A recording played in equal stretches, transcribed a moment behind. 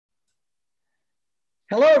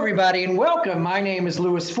Hello, everybody, and welcome. My name is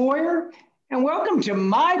Louis Foyer, and welcome to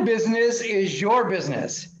My Business is Your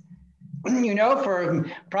Business. You know, for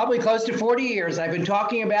probably close to 40 years, I've been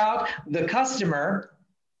talking about the customer,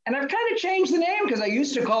 and I've kind of changed the name because I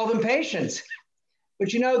used to call them patients.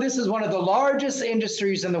 But you know, this is one of the largest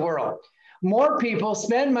industries in the world. More people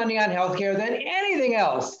spend money on healthcare than anything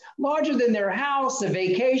else, larger than their house, a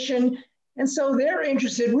vacation. And so they're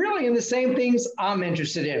interested really in the same things I'm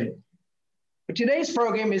interested in. But today's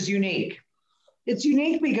program is unique. It's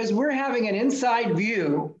unique because we're having an inside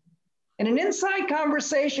view and an inside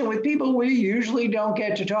conversation with people we usually don't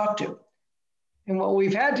get to talk to. And what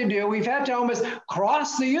we've had to do, we've had to almost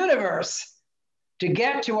cross the universe to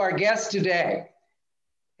get to our guest today.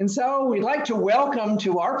 And so we'd like to welcome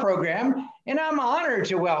to our program, and I'm honored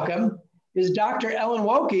to welcome, is Dr. Ellen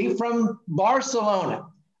Woke from Barcelona,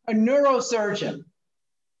 a neurosurgeon,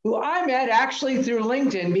 who I met actually through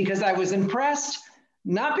LinkedIn because I was impressed,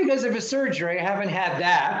 not because of his surgery. I haven't had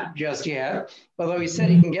that just yet, although he said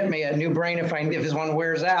he can get me a new brain if this one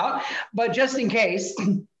wears out. But just in case,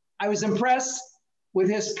 I was impressed with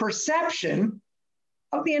his perception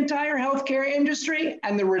of the entire healthcare industry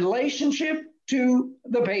and the relationship to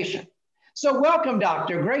the patient. So welcome,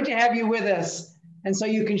 doctor. Great to have you with us. And so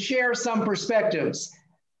you can share some perspectives.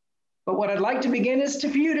 But what I'd like to begin is for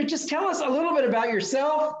you to just tell us a little bit about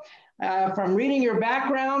yourself. From reading your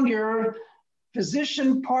background, you're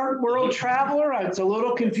physician part world traveler. It's a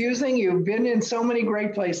little confusing. You've been in so many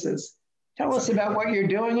great places. Tell us about what you're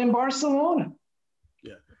doing in Barcelona.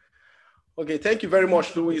 Yeah. Okay, thank you very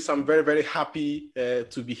much, Louis. I'm very, very happy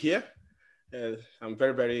to be here. I'm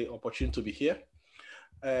very, very opportune to be here.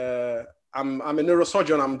 I'm a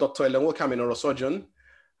neurosurgeon. I'm Dr. Ellen Woke. I'm a neurosurgeon.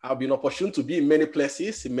 I've been opportune to be in many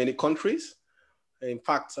places, in many countries. In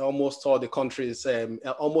fact, almost all the countries,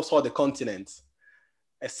 almost all the continents,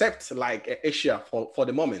 except like Asia for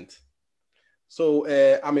the moment. So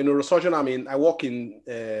I'm a neurosurgeon. I work in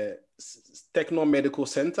Techno Medical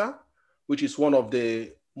Center, which is one of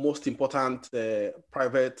the most important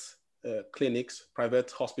private clinics, private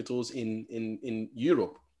hospitals in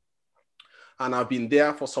Europe. And I've been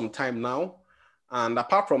there for some time now. And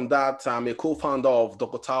apart from that, I'm a co-founder of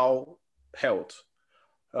Dokotal Health.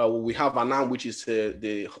 We have an arm, which is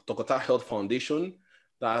the Dokotal Health Foundation,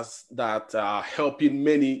 that are helping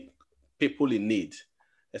many people in need,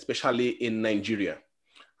 especially in Nigeria.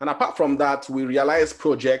 And apart from that, we realize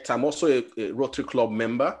projects. I'm also a Rotary Club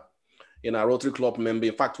member. In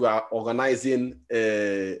fact, we are organizing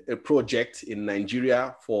a project in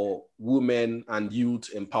Nigeria for women and youth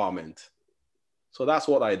empowerment. So that's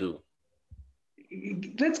what I do.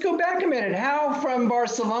 Let's go back a minute. How from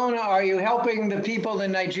Barcelona are you helping the people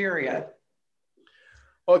in Nigeria?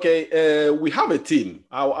 Okay, we have a team.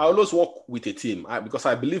 I always work with a team because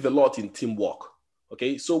I believe a lot in teamwork.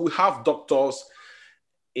 Okay, so we have doctors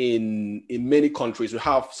in many countries. We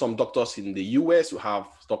have some doctors in the US, we have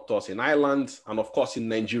doctors in Ireland, and of course in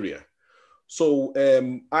Nigeria. So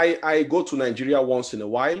I go to Nigeria once in a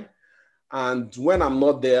while. And when I'm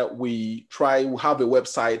not there, we have a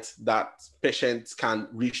website that patients can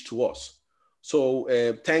reach to us. So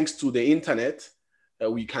thanks to the internet,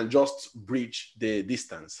 we can just bridge the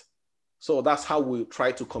distance. So that's how we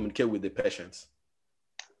try to communicate with the patients.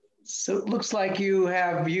 So it looks like you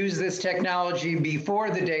have used this technology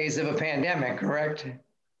before the days of a pandemic, correct?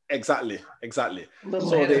 Exactly. A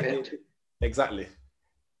little ahead of it. Exactly.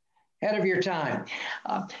 Ahead of your time.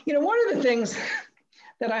 You know, one of the things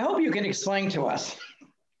that I hope you can explain to us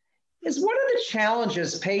is what are the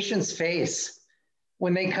challenges patients face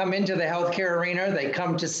when they come into the healthcare arena, they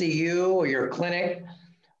come to see you or your clinic?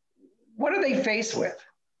 What are they faced with?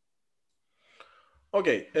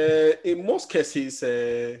 Okay, in most cases,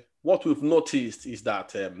 what we've noticed is that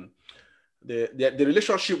the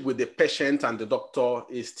relationship with the patient and the doctor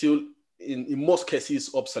is still, in most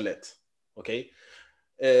cases, obsolete, okay?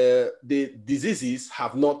 The diseases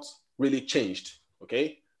have not really changed.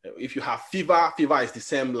 Okay, if you have fever is the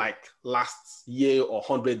same like last year or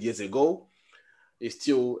 100 years ago. It's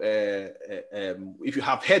still, if you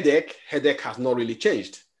have headache has not really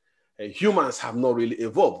changed. Humans have not really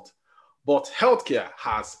evolved, but healthcare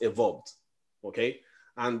has evolved, okay?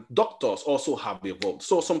 And doctors also have evolved.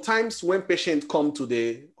 So sometimes when patients come to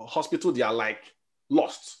the hospital, they are like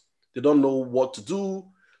lost. They don't know what to do.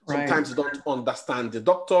 Right. Sometimes they don't understand the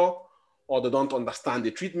doctor or they don't understand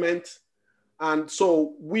the treatment. And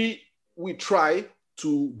so we try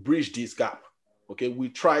to bridge this gap, okay? We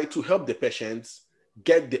try to help the patients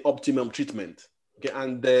get the optimum treatment, okay,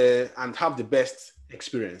 and have the best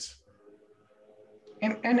experience.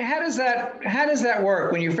 And how does that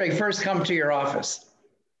work when you first come to your office?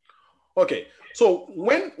 Okay, So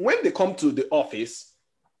when they come to the office,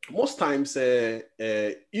 most times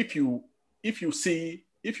if you see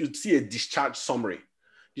a discharge summary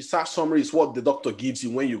is what the doctor gives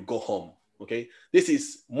you when you go home. Okay, this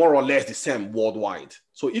is more or less the same worldwide.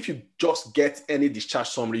 So if you just get any discharge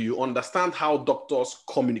summary, you understand how doctors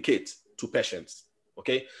communicate to patients.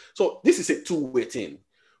 Okay, so this is a two-way thing.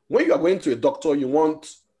 When you are going to a doctor, you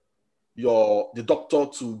want the doctor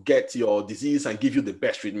to get your disease and give you the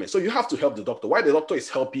best treatment. So you have to help the doctor. While the doctor is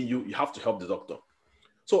helping you, you have to help the doctor.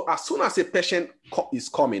 So as soon as a patient is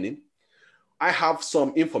coming in, I have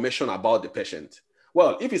some information about the patient.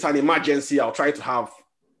 Well, if it's an emergency, I'll try to have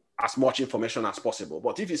as much information as possible.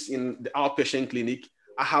 But if it's in the outpatient clinic,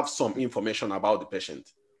 I have some information about the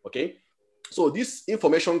patient. Okay. So this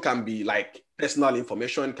information can be like personal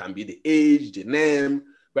information, can be the age, the name,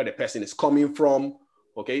 where the person is coming from.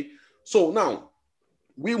 Okay. So now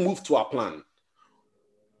we move to our plan.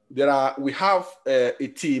 We have a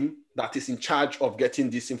team that is in charge of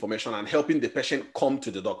getting this information and helping the patient come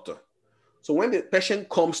to the doctor. So when the patient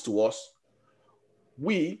comes to us,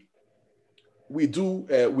 we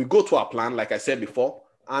go to our plan, like I said before,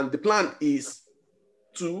 and the plan is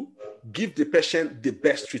to give the patient the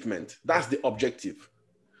best treatment. That's the objective.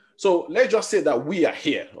 So let's just say that we are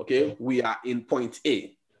here, okay? We are in point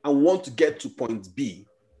A and want to get to point B.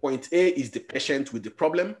 Point A is the patient with the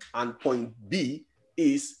problem, and point B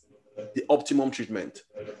is the optimum treatment.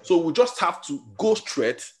 So we just have to go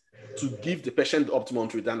straight to give the patient the optimum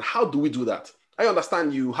treatment. And how do we do that? I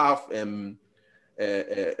understand you have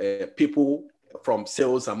people from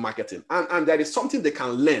sales and marketing, and there is something they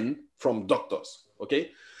can learn from doctors,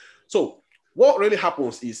 okay? So what really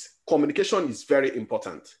happens is communication is very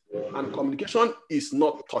important, and communication is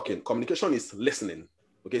not talking, communication is listening,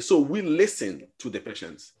 okay? So we listen to the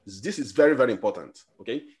patients. This is very, very important,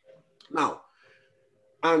 okay? Now,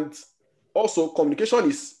 and also communication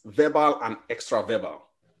is verbal and extra-verbal,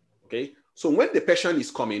 okay? So when the patient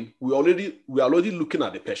is coming, we are already looking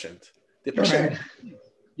at the patient. The patient,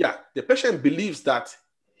 the patient believes that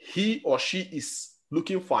he or she is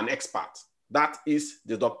looking for an expert. That is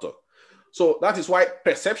the doctor. So that is why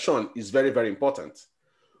perception is very, very important.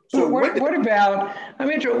 So what about a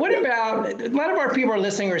lot of our people are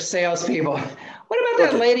listening are salespeople. What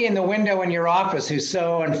about that lady in the window in your office who's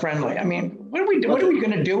so unfriendly? I mean, what are we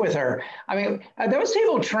going to do with her? I mean, are those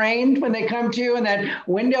people trained when they come to you and that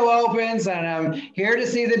window opens and I'm here to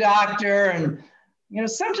see the doctor? And, you know,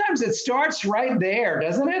 sometimes it starts right there,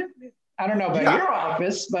 doesn't it? I don't know about your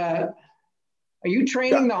office, but are you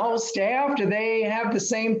training the whole staff? Do they have the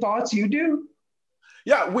same thoughts you do?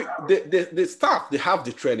 Yeah, the staff, they have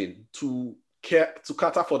the training to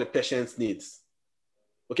cater for the patient's needs.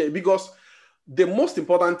 Okay, because the most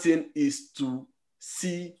important thing is to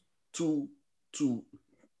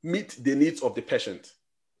meet the needs of the patient.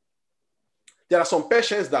 There are some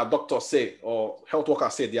patients that doctors say or health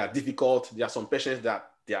workers say they are difficult. There are some patients that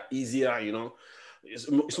they are easier, you know.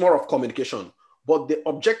 It's more of communication, but the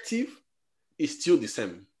objective is still the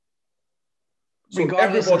same. So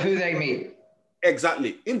regardless of who they meet.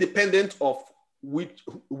 Exactly. Independent of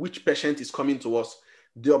which patient is coming to us,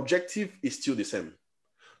 the objective is still the same.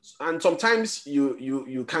 And sometimes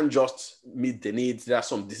you can't just meet the needs. There are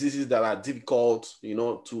some diseases that are difficult, you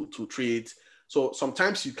know, to treat. So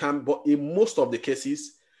sometimes you can, but in most of the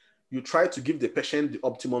cases, you try to give the patient the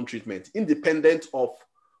optimum treatment, independent of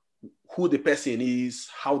who the person is,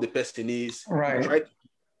 how the person is. Right.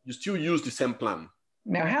 You still use the same plan.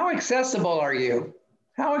 Now, how accessible are you?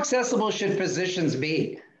 How accessible should physicians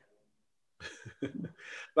be?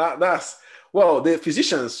 Well, the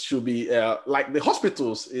physicians should be like the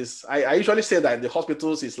hospitals is, I usually say that the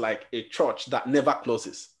hospitals is like a church that never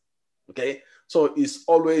closes. Okay. So it's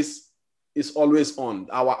always on.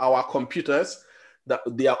 Our computers, that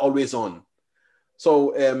they are always on.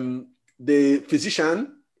 So the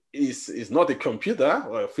physician is not a computer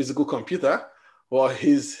or a physical computer, or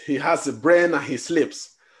he has a brain and he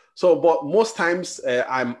sleeps. So, but most times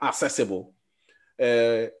I'm accessible.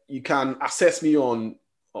 You can access me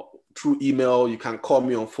through email. You can call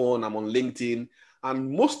me on phone. I'm on LinkedIn.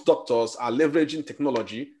 And most doctors are leveraging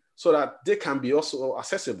technology so that they can be also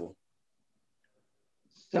accessible.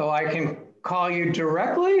 So I can call you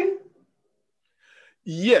directly?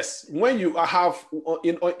 Yes. When you have,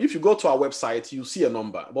 if you go to our website, you see a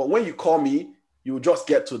number. But when you call me, you just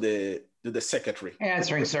get to the secretary.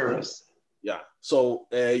 Answering service. Yeah. So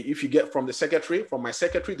if you get from my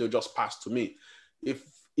secretary, they'll just pass to me. If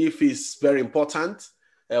it's very important,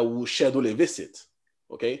 we'll schedule a visit.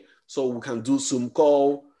 Okay. So we can do Zoom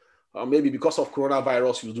call. Maybe because of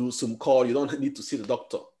coronavirus, you do Zoom call. You don't need to see the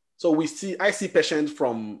doctor. So I see patients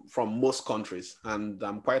from most countries, and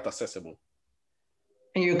I'm quite accessible.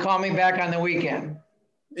 And you call me back on the weekend?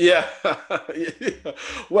 Yeah.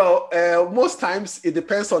 Well, most times it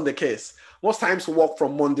depends on the case. Most times we work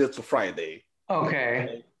from Monday to Friday.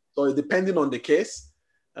 Okay. So depending on the case,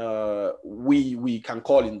 we can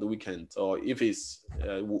call in the weekend, or if it's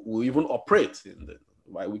we even operate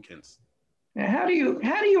by weekends. Now, how do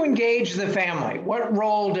you engage the family? What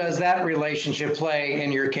role does that relationship play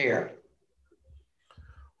in your care?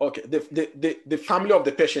 Okay, the family of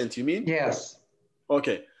the patient, you mean? Yes.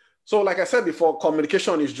 Okay, so like I said before,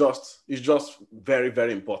 communication is just very,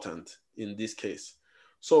 very important in this case.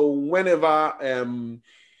 So whenever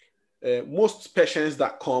most patients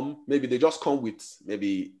that come, maybe they just come with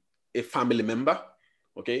maybe a family member,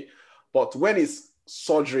 okay? But when it's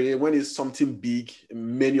surgery, when it's something big,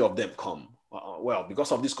 many of them come. Well,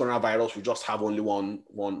 because of this coronavirus, we just have only one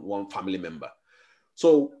family member.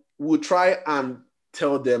 So we'll try and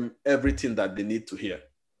tell them everything that they need to hear.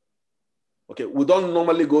 Okay, we don't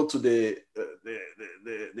normally go to the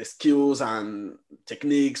skills and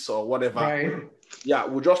techniques or whatever. Right. Yeah,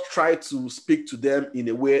 we just try to speak to them in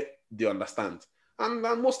a way they understand. And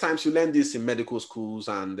most times you learn this in medical schools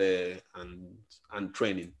and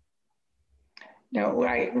training. Now,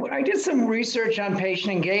 I did some research on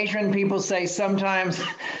patient engagement. People say sometimes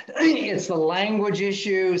it's the language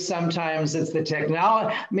issue, sometimes it's the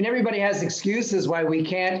technology. I mean, everybody has excuses why we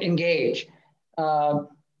can't engage. What's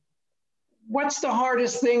the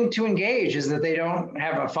hardest thing to engage? Is that they don't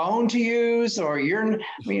have a phone to use, or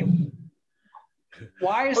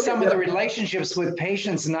why is some of the relationships with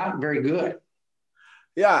patients not very good?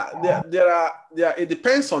 Yeah, it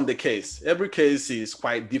depends on the case. Every case is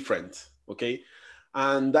quite different, okay?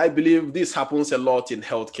 And I believe this happens a lot in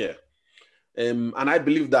healthcare. And I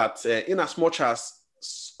believe that in as much as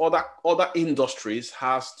other industries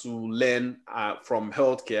has to learn from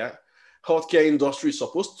healthcare industry is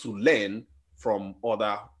supposed to learn from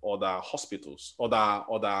other hospitals,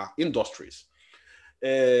 other industries.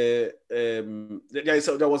 There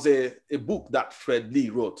was a book that Fred Lee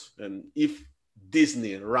wrote, If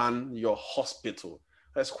Disney Ran Your Hospital.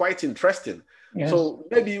 That's quite interesting. Yes. So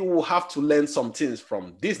maybe we'll have to learn some things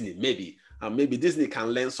from Disney, and maybe Disney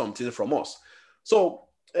can learn something from us. So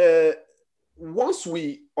once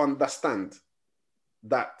we understand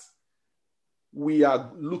that we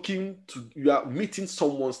are meeting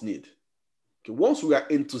someone's need, okay, once we are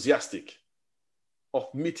enthusiastic of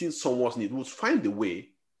meeting someone's need, we'll find a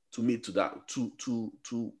way to meet to that, to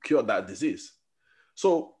cure that disease.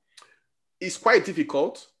 So it's quite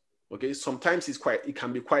difficult. Okay, sometimes it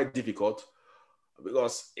can be quite difficult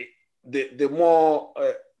because the more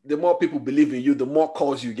people believe in you, the more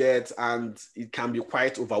calls you get, and it can be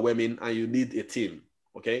quite overwhelming, and you need a team.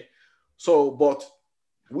 Okay, so but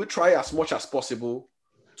we try as much as possible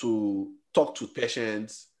to talk to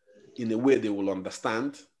patients in a way they will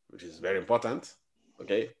understand, which is very important.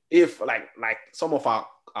 Okay, if like some of our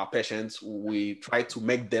patients, we try to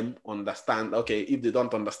make them understand. Okay, if they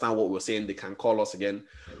don't understand what we're saying, they can call us again.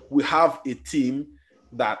 We have a team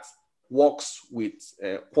that works with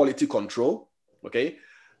quality control. Okay,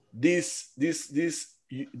 this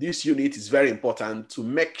unit is very important to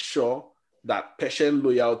make sure that patient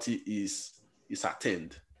loyalty is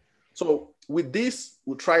attained. So with this,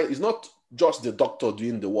 we try. It's not just the doctor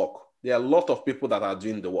doing the work. There are a lot of people that are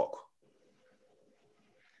doing the work.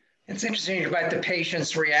 It's interesting about the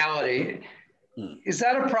patient's reality. Is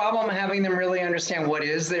that a problem, having them really understand what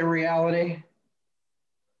is their reality?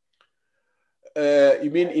 You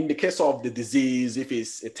mean in the case of the disease, if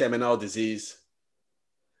it's a terminal disease?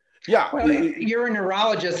 Yeah. Well, you're a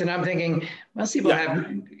neurologist, and I'm thinking most people have,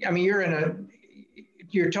 I mean,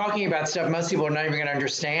 you're talking about stuff most people are not even going to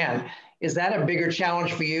understand. Is that a bigger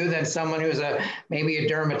challenge for you than someone who's maybe a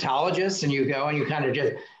dermatologist, and you go and you kind of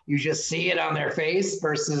just see it on their face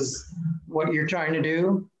versus what you're trying to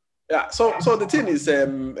do? Yeah. So the thing is,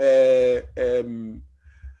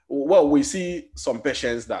 well, we see some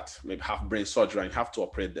patients that maybe have brain surgery and have to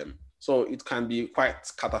operate them. So it can be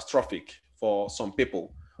quite catastrophic for some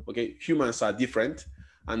people. Okay, humans are different,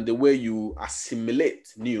 and the way you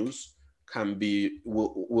assimilate news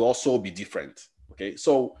will also be different. Okay,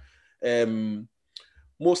 so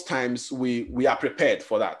most times we are prepared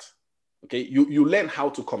for that. Okay, you learn how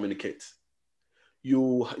to communicate.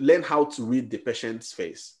 You learn how to read the patient's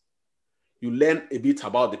face. You learn a bit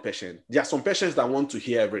about the patient. There are some patients that want to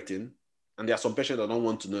hear everything, and there are some patients that don't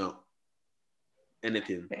want to know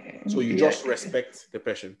anything. So you just respect the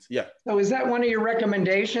patient. Yeah. So is that one of your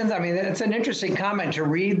recommendations? I mean, it's an interesting comment, to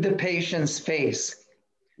read the patient's face.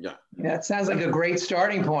 Yeah. That sounds like a great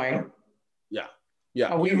starting point. Yeah. Yeah.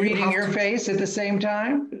 Are we reading your face at the same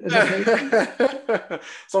time as a patient?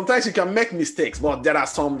 Sometimes you can make mistakes, but there are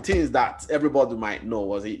some things that everybody might know.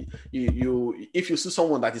 Was it if you see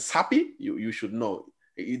someone that is happy, you should know.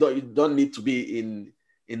 You don't need to be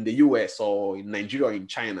in the US or in Nigeria or in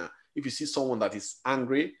China. If you see someone that is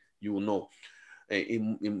angry, you will know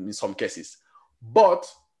in some cases. But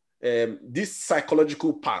this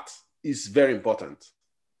psychological part is very important.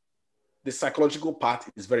 The psychological part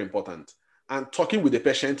is very important. And talking with the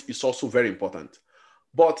patient is also very important.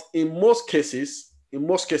 But in most cases,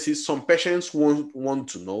 some patients won't want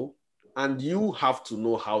to know, and you have to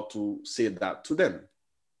know how to say that to them.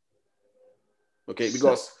 Okay,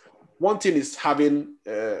 because one thing is having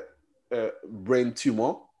a brain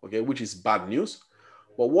tumor, okay, which is bad news.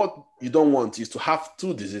 But what you don't want is to have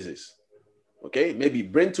two diseases, okay, maybe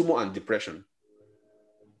brain tumor and depression.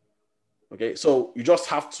 Okay, so you just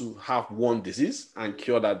have to have one disease and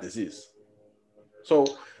cure that disease. So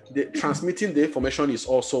transmitting the information is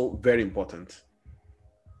also very important.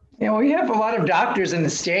 Yeah, we have a lot of doctors in the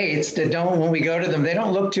States that don't, when we go to them, they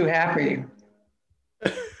don't look too happy.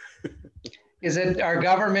 Is it our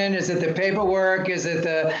government? Is it the paperwork? Is it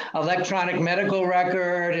the electronic medical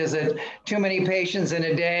record? Is it too many patients in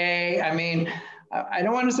a day? I mean, I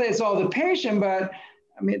don't want to say it's all the patient, but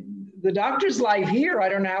I mean, the doctor's life here, I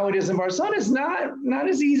don't know how it is in Barcelona, is not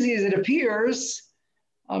as easy as it appears.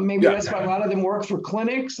 Maybe that's why a lot of them work for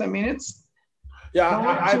clinics. I mean, it's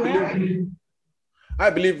I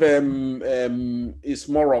believe it's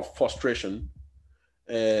more of frustration,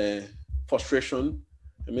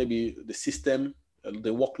 maybe the system,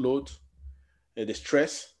 the workload, the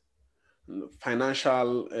stress,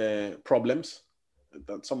 financial problems.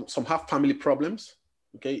 Some have family problems.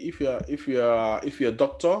 Okay, if you're a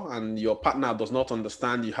doctor and your partner does not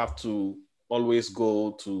understand, you have to always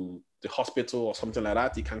go to the hospital or something like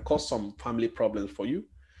that. It can cause some family problems for you,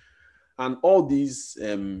 and all these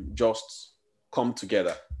just come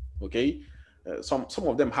together. Okay, some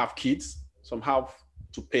of them have kids, some have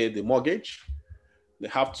to pay the mortgage, they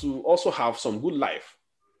have to also have some good life.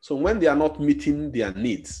 So when they are not meeting their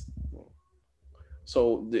needs,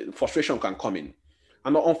 so the frustration can come in.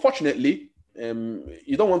 And unfortunately,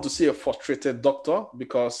 you don't want to see a frustrated doctor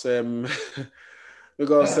because so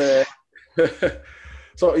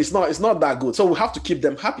it's not that good. So we have to keep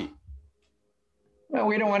them happy. Well,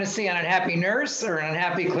 we don't want to see an unhappy nurse or an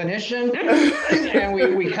unhappy clinician. And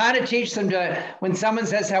we kind of teach them to, when someone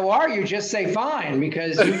says, "How are you?" just say fine,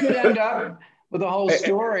 because you could end up with a whole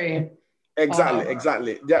story.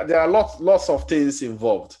 Exactly. There are lots of things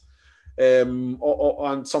involved.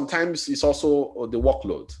 And sometimes it's also the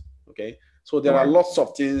workload. Okay. So there are lots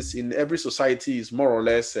of things in every society is more or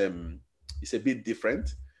less, it's a bit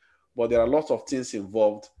different, but there are lots of things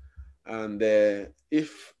involved. And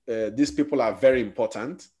if these people are very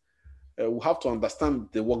important, we have to understand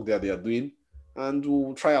the work that they are doing, and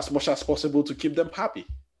we'll try as much as possible to keep them happy.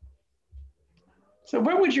 So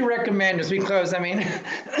what would you recommend as we close? I mean,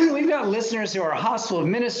 we've got listeners who are hospital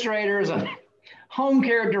administrators and home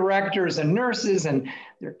care directors and nurses, and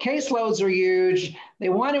their caseloads are huge. They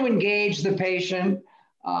want to engage the patient.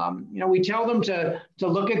 We tell them to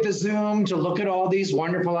look at the Zoom, to look at all these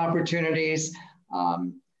wonderful opportunities.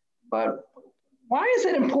 But why is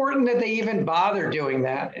it important that they even bother doing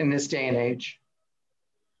that in this day and age?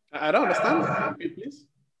 I don't understand. Please.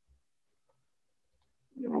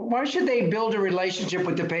 Why should they build a relationship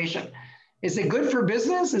with the patient? Is it good for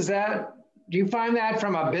business? Do you find that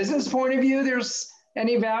from a business point of view, there's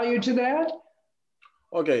any value to that?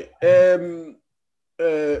 Okay.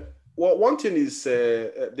 Well, one thing is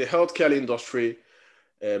the healthcare industry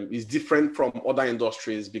is different from other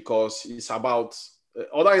industries because it's about,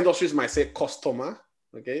 other industries might say customer,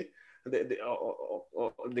 okay? The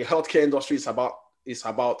healthcare industry is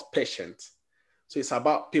about patient. So it's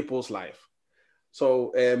about people's life.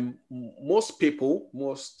 So most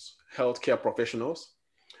healthcare professionals,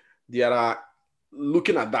 they are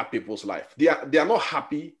looking at that people's life. They are not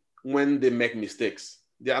happy when they make mistakes.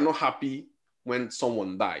 They are not happy when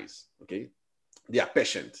someone dies, okay? They are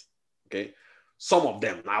patient, okay? Some of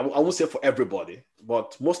them, I won't say for everybody,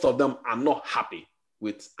 but most of them are not happy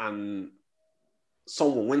with when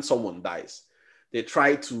someone dies. They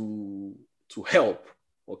try to help,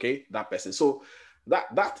 okay, that person. So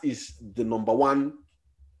that is the number one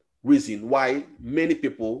reason why many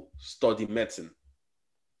people study medicine,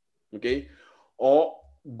 okay, or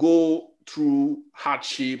go through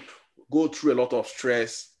hardship, go through a lot of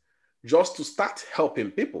stress just to start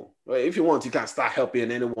helping people. If you want, you can start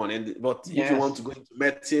helping anyone, but if you want to go into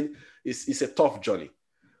medicine, it's a tough journey.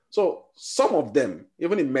 So some of them,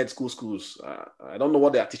 even in med schools, I don't know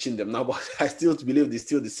what they are teaching them now, but I still believe they're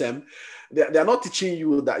still the same. They are not teaching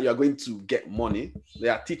you that you are going to get money. They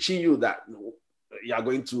are teaching you that you are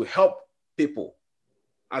going to help people.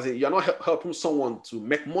 As in, you're not helping someone to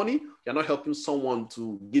make money. You're not helping someone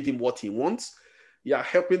to give him what he wants. You are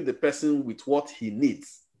helping the person with what he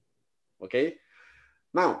needs. Okay?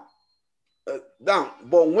 Now,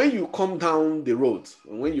 but when you come down the road,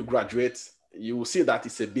 when you graduate, you will see that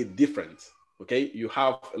it's a bit different. Okay? You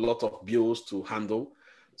have a lot of bills to handle.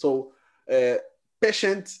 So,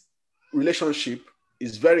 patient relationship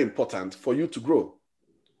is very important for you to grow.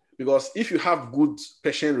 Because if you have good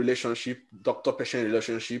patient relationship, doctor-patient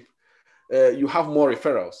relationship, you have more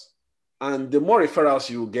referrals. And the more referrals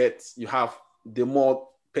you get, you have, the more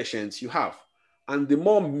patients you have. And the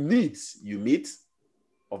more needs you meet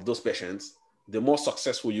of those patients, the more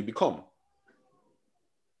successful you become.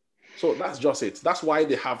 So that's just it. That's why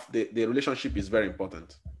they have the relationship is very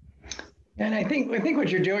important. And I think what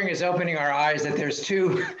you're doing is opening our eyes that there's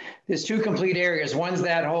two complete areas. One's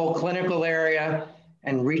that whole clinical area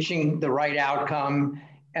and reaching the right outcome.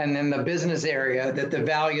 And then the business area, that the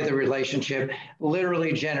value of the relationship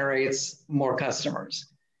literally generates more customers.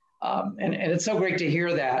 And it's so great to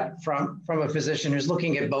hear that from a physician who's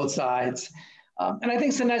looking at both sides. And I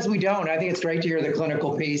think sometimes we don't. I think it's great to hear the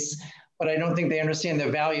clinical piece, but I don't think they understand the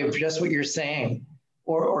value of just what you're saying,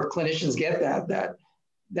 or clinicians get that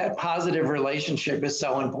positive relationship is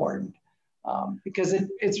so important, because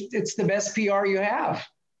it's the best PR you have.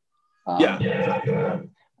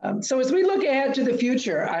 So as we look ahead to the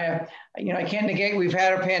future, I can't negate we've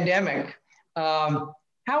had a pandemic. How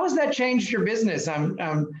has that changed your business?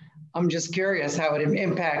 I'm just curious how it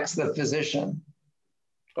impacts the physician.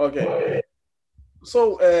 Okay.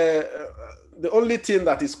 So the only thing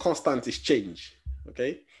that is constant is change.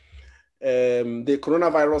 Okay. The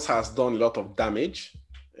coronavirus has done a lot of damage.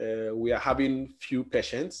 We are having few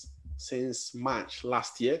patients since March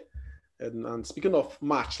last year. And speaking of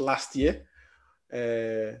March last year,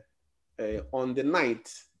 on the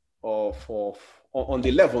 9th on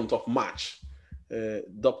the 11th of March,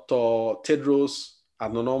 Dr. Tedros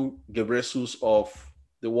Adhanom Ghebreyesus of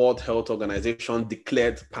the World Health Organization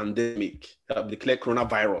declared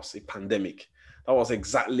coronavirus a pandemic. That was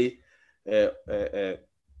exactly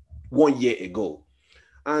 1 year ago.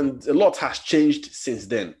 And a lot has changed since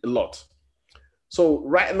then, a lot. So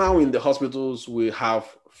right now in the hospitals, we have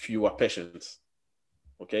fewer patients,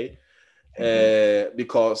 okay?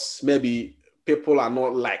 Because maybe people are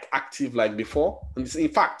not like active like before. And in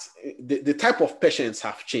fact, the type of patients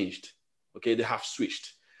have changed, okay? They have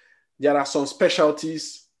switched. There are some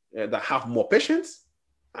specialties that have more patients,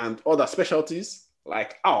 and other specialties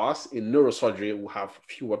like ours in neurosurgery will have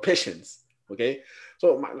fewer patients, okay?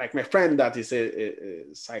 So my friend that is a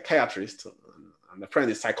psychiatrist and a friend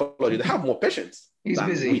is psychology, they have more patients. He's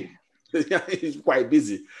busy. Yeah, he's quite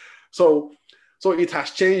busy. So it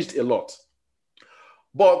has changed a lot.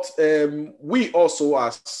 But we also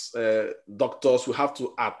as doctors, we have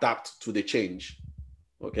to adapt to the change,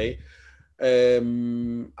 okay?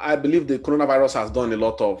 I believe the coronavirus has done a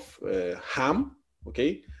lot of harm,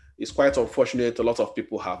 okay? It's quite unfortunate. A lot of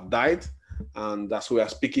people have died. And as we are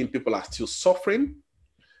speaking, people are still suffering.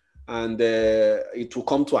 And it will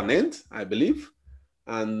come to an end, I believe.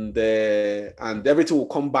 And everything will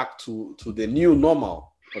come back to the new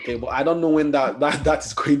normal, okay? But I don't know when that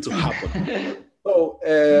is going to happen. So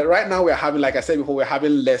right now we're having, like I said before, we're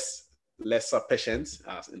having lesser patients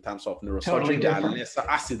in terms of neurosurgery. Totally different. And lesser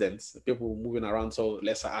accidents, people moving around, so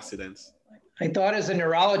lesser accidents. I thought as a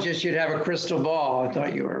neurologist, you'd have a crystal ball. I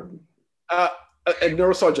thought you were... A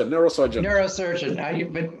neurosurgeon.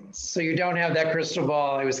 Neurosurgeon. But so you don't have that crystal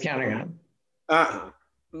ball I was counting on.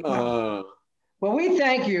 No. Well, we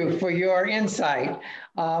thank you for your insight.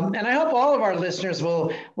 And I hope all of our listeners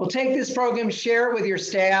will take this program, share it with your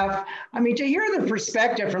staff. I mean, to hear the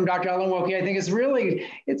perspective from Dr. Alunwoke, I think is really,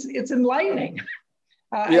 it's enlightening.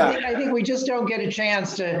 I think we just don't get a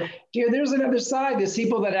chance to, there's another side. There's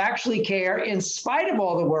people that actually care in spite of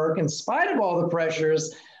all the work, in spite of all the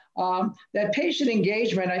pressures. That patient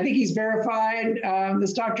engagement, I think he's verified,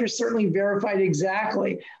 this doctor certainly verified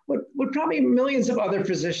exactly what probably millions of other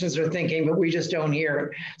physicians are thinking, but we just don't hear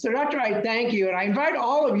it. So doctor, I thank you. And I invite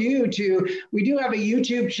all of you we do have a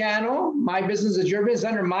YouTube channel, My Business is Your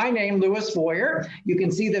Business, under my name, Louis Foyer. You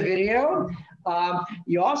can see the video.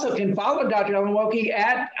 You also can follow Dr. Alunwoke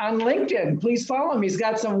on LinkedIn. Please follow him. He's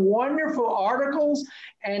got some wonderful articles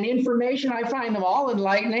and information. I find them all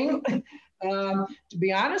enlightening. To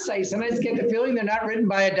be honest, I sometimes get the feeling they're not written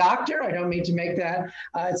by a doctor. I don't mean to make that.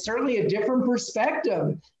 It's certainly a different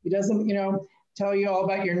perspective. He doesn't, tell you all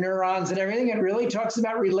about your neurons and everything. It really talks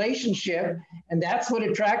about relationship, and that's what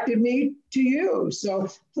attracted me to you. So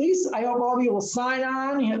please, I hope all of you will sign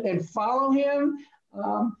on and follow him.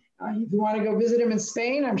 If you want to go visit him in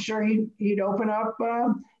Spain, I'm sure he'd open up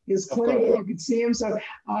his clinic. You could see him. So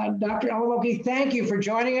Dr. Alamoki, thank you for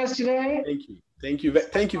joining us today. Thank you. Thank you.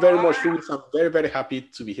 Thank you very much, Louis. I'm very, very happy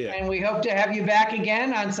to be here. And we hope to have you back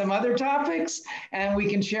again on some other topics, and we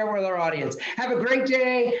can share with our audience. Have a great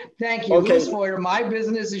day. Thank you. Okay. Louis Foyer, my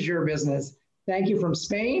business is your business. Thank you from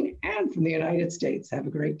Spain and from the United States. Have a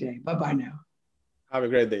great day. Bye-bye now. Have a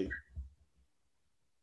great day.